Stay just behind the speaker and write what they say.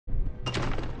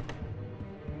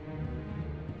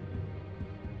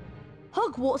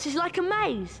Hogwarts is like a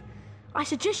maze. I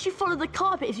suggest you follow the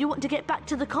carpet if you want to get back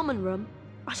to the common room.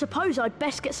 I suppose I'd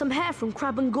best get some hair from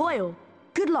Crabbe and Goyle.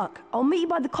 Good luck. I'll meet you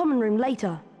by the common room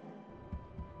later.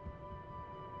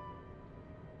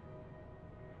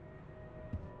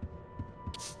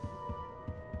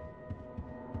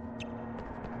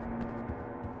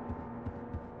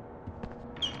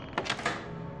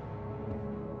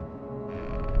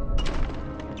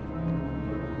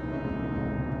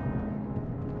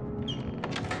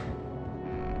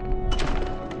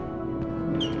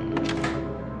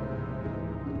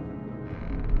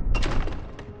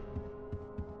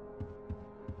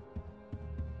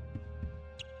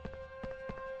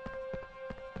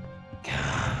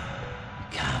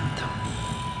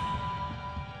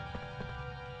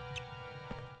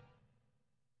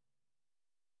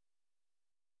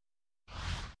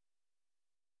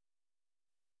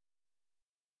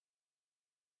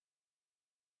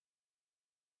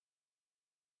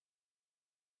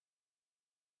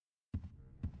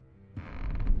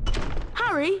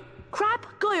 Harry, Crabbe,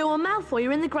 Goyle and Malfoy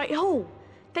are in the Great Hall.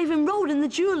 They've enrolled in the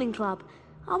duelling club.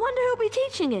 I wonder who'll be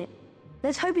teaching it.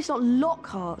 Let's hope it's not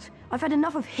Lockhart. I've had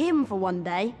enough of him for one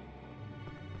day.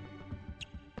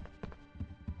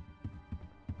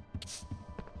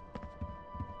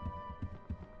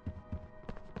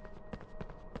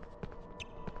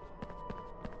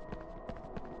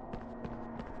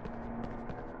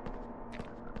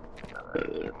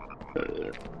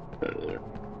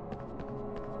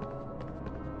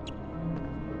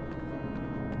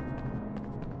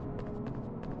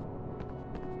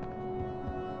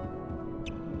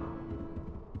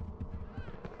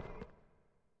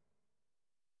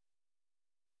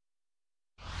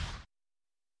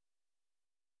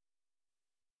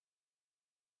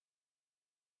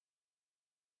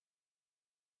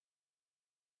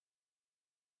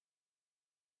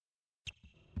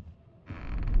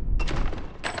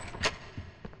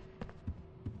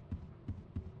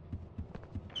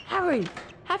 Harry,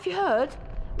 have you heard?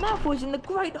 Malfoy's in the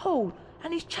Great Hall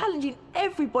and he's challenging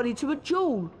everybody to a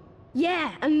duel.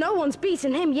 Yeah, and no one's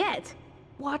beaten him yet.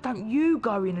 Why don't you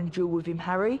go in and duel with him,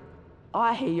 Harry?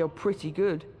 I hear you're pretty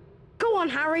good. Go on,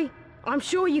 Harry. I'm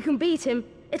sure you can beat him.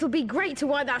 It'll be great to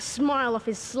wipe that smile off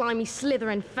his slimy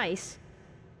Slytherin face.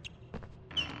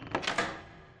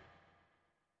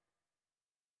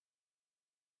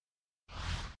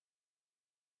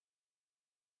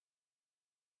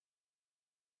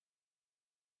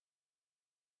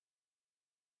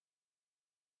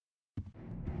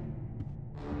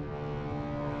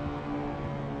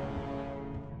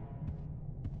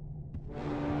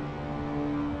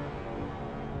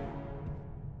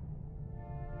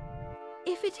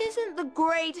 If it isn't the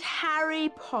great Harry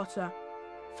Potter.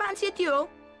 Fancy a duel?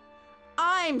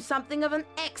 I'm something of an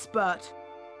expert.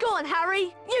 Go on,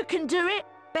 Harry. You can do it.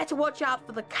 Better watch out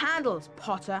for the candles,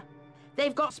 Potter.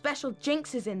 They've got special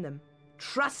jinxes in them.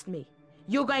 Trust me,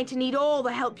 you're going to need all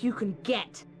the help you can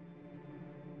get.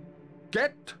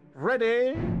 Get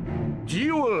ready.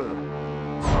 Duel.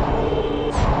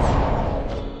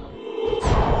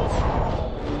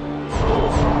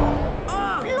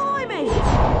 Blimey!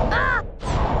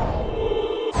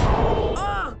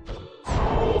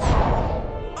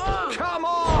 Come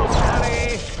on,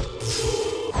 Harry.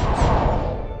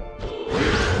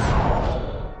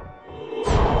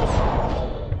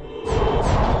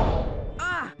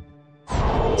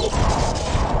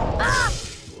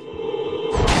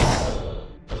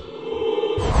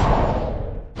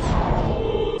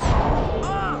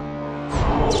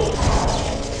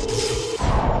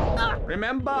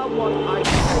 Remember what I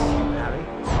said to you, Harry?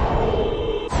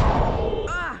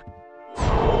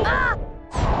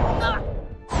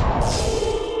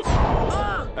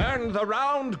 And the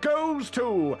round goes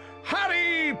to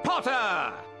Harry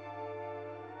Potter!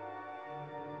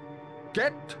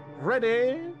 Get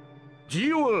ready,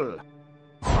 duel!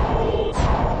 Blimey!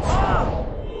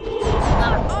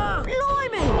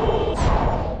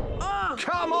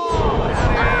 Come on,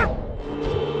 Harry!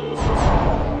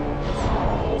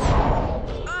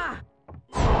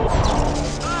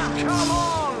 Come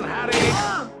on, Harry!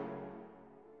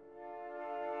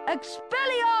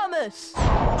 Expelliarmus!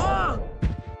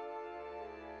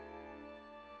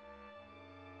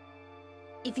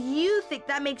 If you think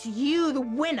that makes you the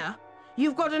winner,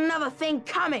 you've got another thing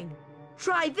coming.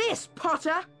 Try this,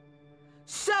 Potter.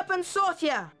 Serpent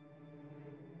Sortia.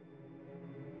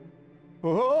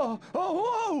 Oh,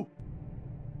 oh, oh!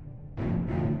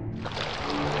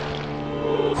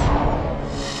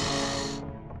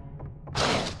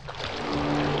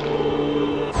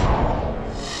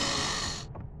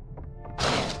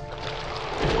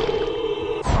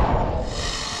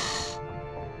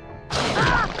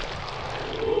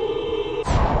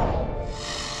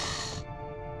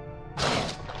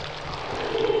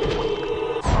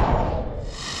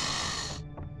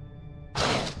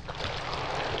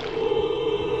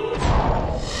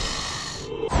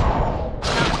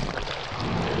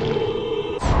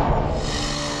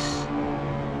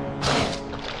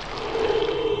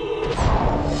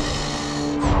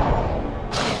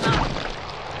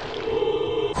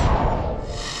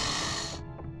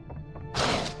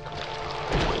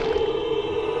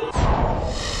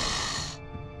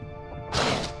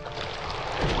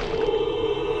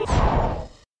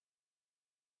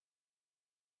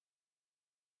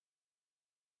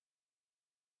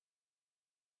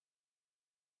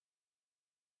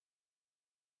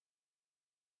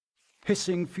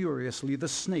 Hissing furiously, the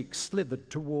snake slithered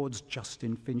towards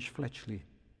Justin Finch-Fletchley.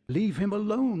 "Leave him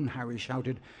alone," Harry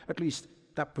shouted. At least,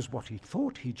 that was what he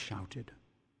thought he'd shouted.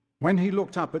 When he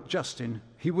looked up at Justin,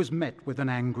 he was met with an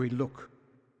angry look.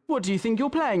 What do you think you're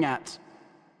playing at?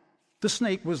 The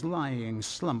snake was lying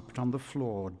slumped on the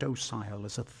floor, docile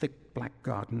as a thick black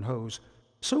garden hose.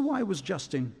 So why was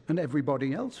Justin, and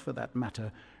everybody else for that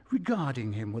matter,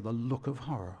 regarding him with a look of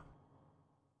horror?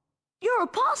 You're a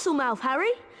parcel mouth,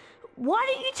 Harry. Why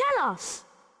didn't you tell us?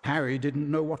 Harry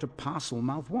didn't know what a parcel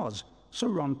mouth was, so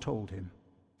Ron told him.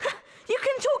 You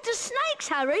can talk to snakes,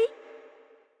 Harry.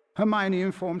 Hermione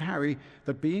informed Harry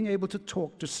that being able to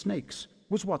talk to snakes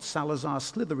was what Salazar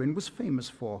Slytherin was famous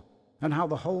for, and how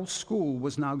the whole school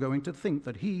was now going to think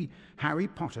that he, Harry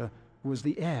Potter, was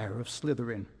the heir of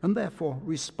Slytherin, and therefore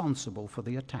responsible for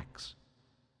the attacks.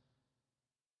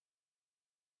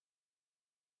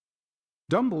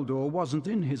 Dumbledore wasn't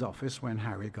in his office when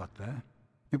Harry got there.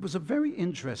 It was a very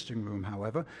interesting room,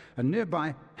 however, and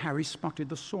nearby Harry spotted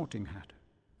the sorting hat.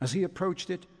 As he approached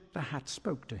it, the hat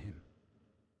spoke to him.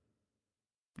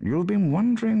 You've been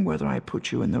wondering whether I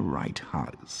put you in the right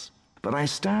house, but I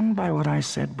stand by what I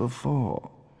said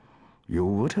before. You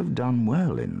would have done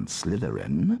well in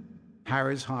Slytherin.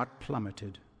 Harry's heart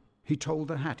plummeted. He told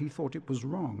the hat he thought it was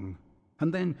wrong,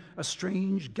 and then a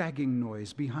strange gagging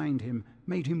noise behind him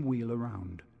made him wheel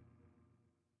around.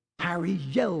 Harry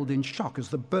yelled in shock as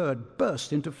the bird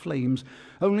burst into flames,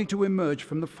 only to emerge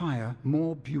from the fire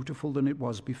more beautiful than it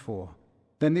was before.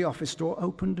 Then the office door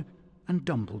opened, and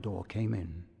Dumbledore came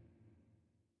in.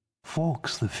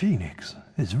 Fawkes the Phoenix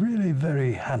is really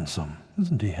very handsome,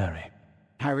 isn't he, Harry?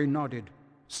 Harry nodded,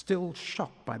 still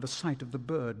shocked by the sight of the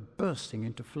bird bursting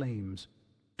into flames.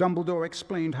 Dumbledore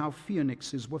explained how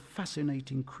phoenixes were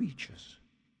fascinating creatures.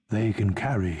 They can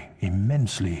carry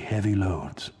immensely heavy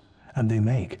loads, and they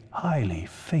make highly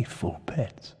faithful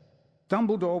pets.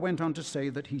 Dumbledore went on to say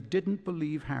that he didn't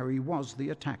believe Harry was the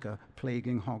attacker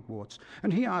plaguing Hogwarts,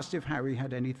 and he asked if Harry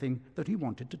had anything that he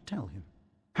wanted to tell him.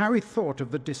 Harry thought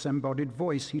of the disembodied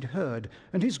voice he'd heard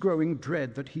and his growing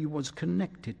dread that he was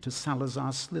connected to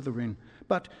Salazar Slytherin,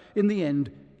 but in the end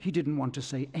he didn't want to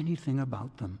say anything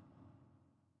about them.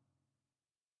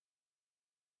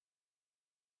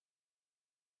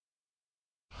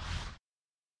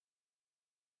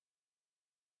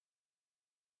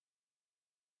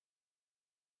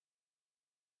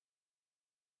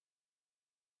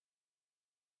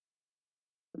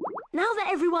 Now that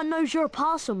everyone knows you're a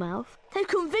parcel mouth, they've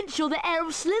convinced you're the heir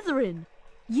of Slytherin.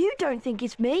 You don't think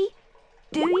it's me,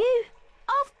 do you?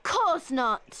 Of course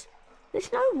not.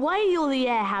 There's no way you're the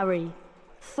heir, Harry.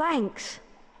 Thanks.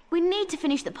 We need to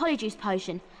finish the Polyjuice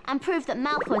potion and prove that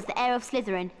Malfoy's the heir of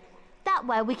Slytherin. That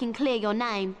way we can clear your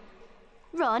name.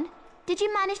 Ron, did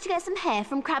you manage to get some hair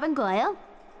from Crabbe and Goyle?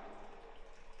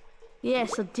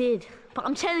 Yes, I did. But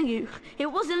I'm telling you,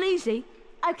 it wasn't easy.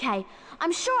 Okay,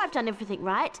 I'm sure I've done everything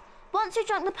right. Once we've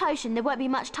drunk the potion, there won't be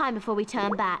much time before we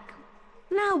turn back.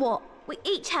 Now what? We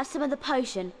each have some of the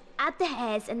potion, add the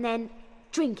hairs, and then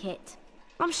drink it.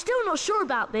 I'm still not sure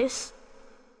about this.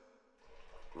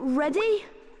 Ready?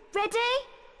 Ready?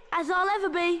 As I'll ever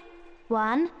be.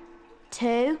 1,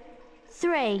 2,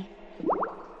 3.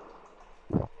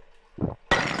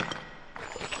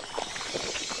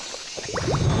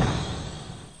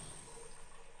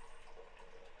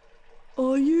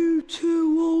 Are you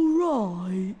two all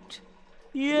right?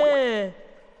 Yeah,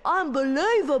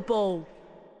 unbelievable.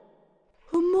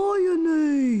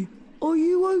 Hermione, are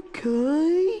you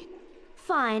okay?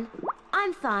 Fine.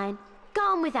 I'm fine. Go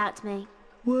on without me.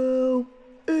 Well,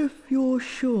 if you're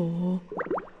sure,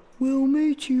 we'll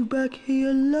meet you back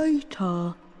here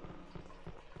later.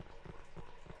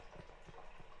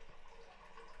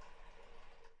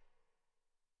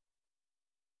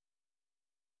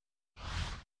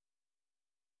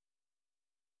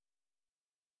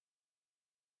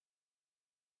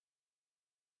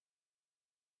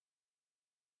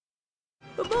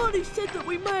 Hermione said that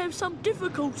we may have some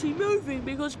difficulty moving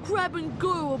because Crabbe and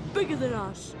Goyle are bigger than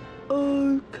us.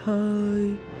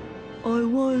 Okay. I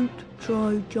won't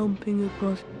try jumping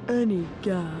across any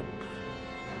gaps.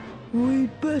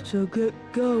 We'd better get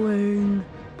going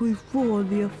before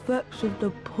the effects of the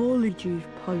Polyjuice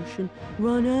potion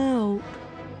run out.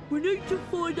 We need to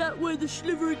find out where the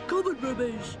Slytherin common room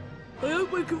is. I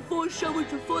hope we can find someone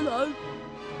to follow.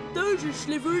 There's a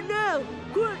Slytherin now.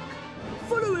 Quick!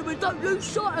 Follow him and don't lose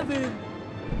sight of him!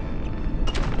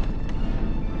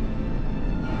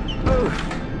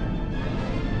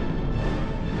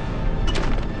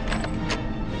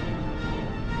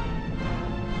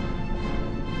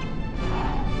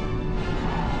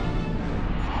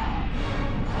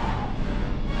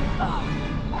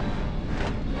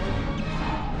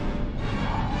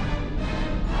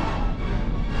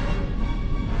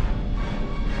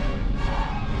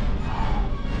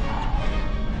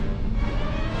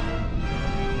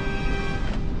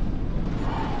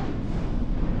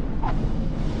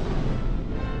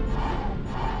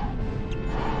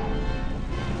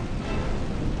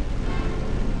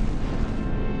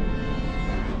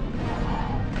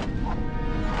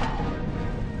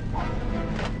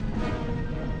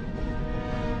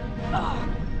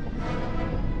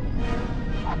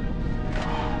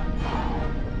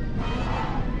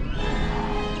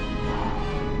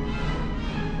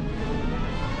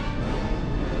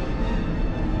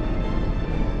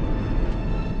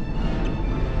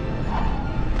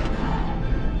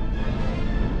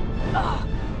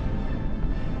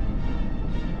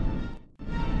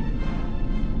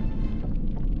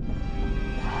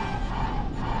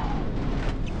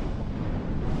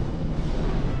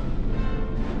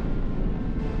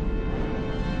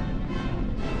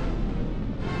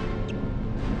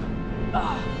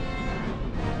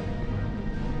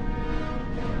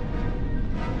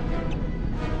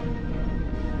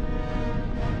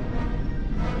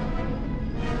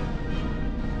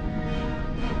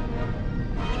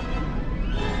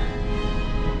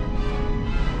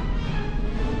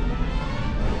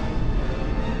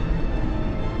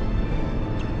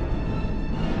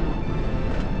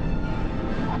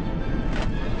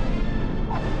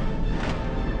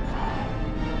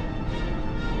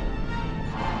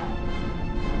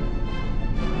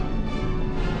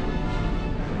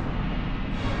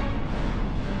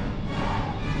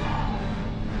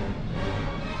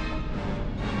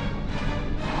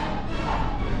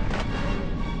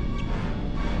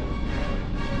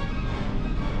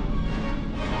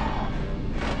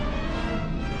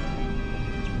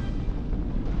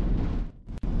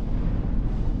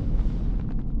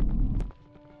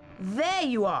 there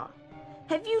you are.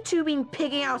 Have you two been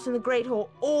pigging out in the Great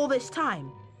Hall all this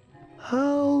time?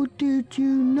 How did you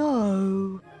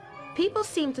know? People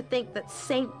seem to think that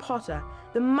Saint Potter,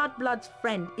 the Mudblood's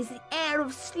friend, is the heir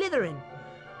of Slytherin.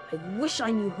 I wish I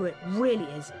knew who it really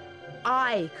is.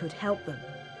 I could help them.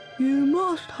 You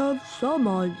must have some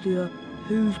idea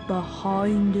who's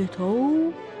behind it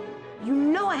all. You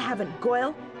know I haven't,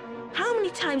 Goyle. How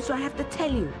many times do I have to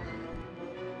tell you?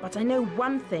 But I know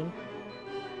one thing.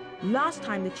 Last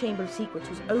time the Chamber of Secrets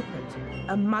was opened,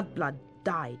 a Mudblood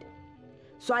died.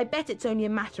 So I bet it's only a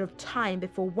matter of time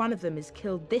before one of them is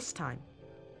killed this time.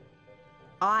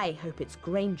 I hope it's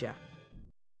Granger.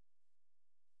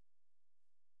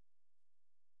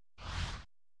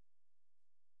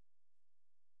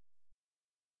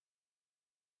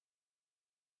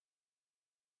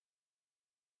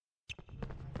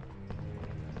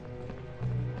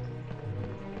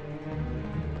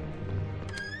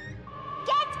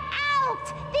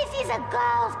 This is a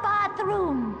girl's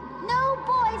bathroom. No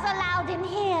boys allowed in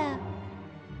here.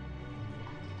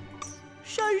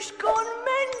 She's gone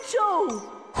mental!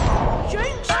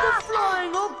 Jinx the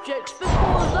flying objects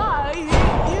before they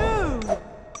hit you!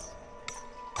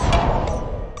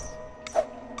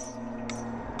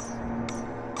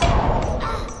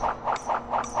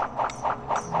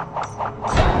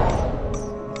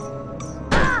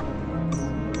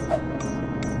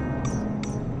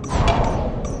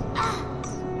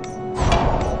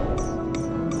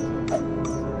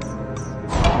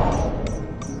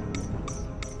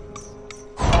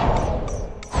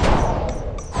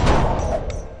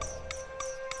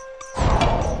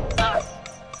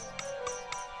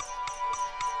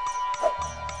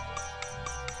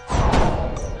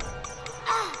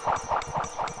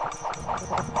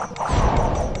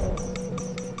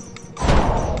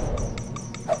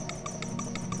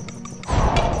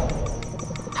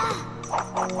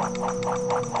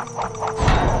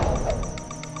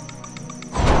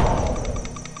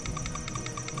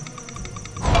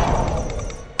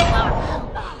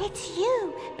 It's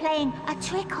you playing a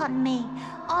trick on me.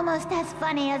 Almost as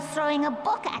funny as throwing a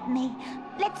book at me.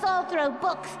 Let's all throw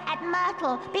books at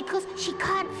Myrtle because she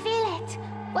can't feel it.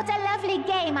 What a lovely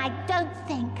game, I don't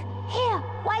think. Here,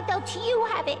 why don't you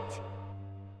have it?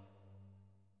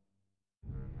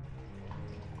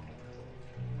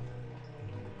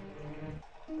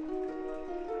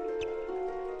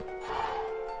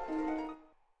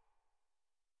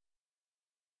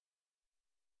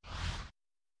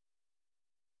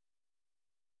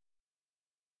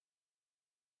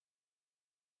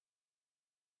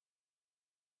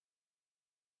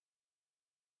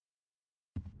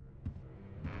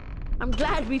 I'm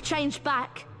glad we changed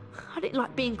back. I didn't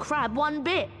like being Crab one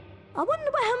bit. I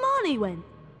wonder where Hermione went.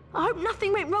 I hope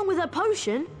nothing went wrong with her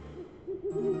potion.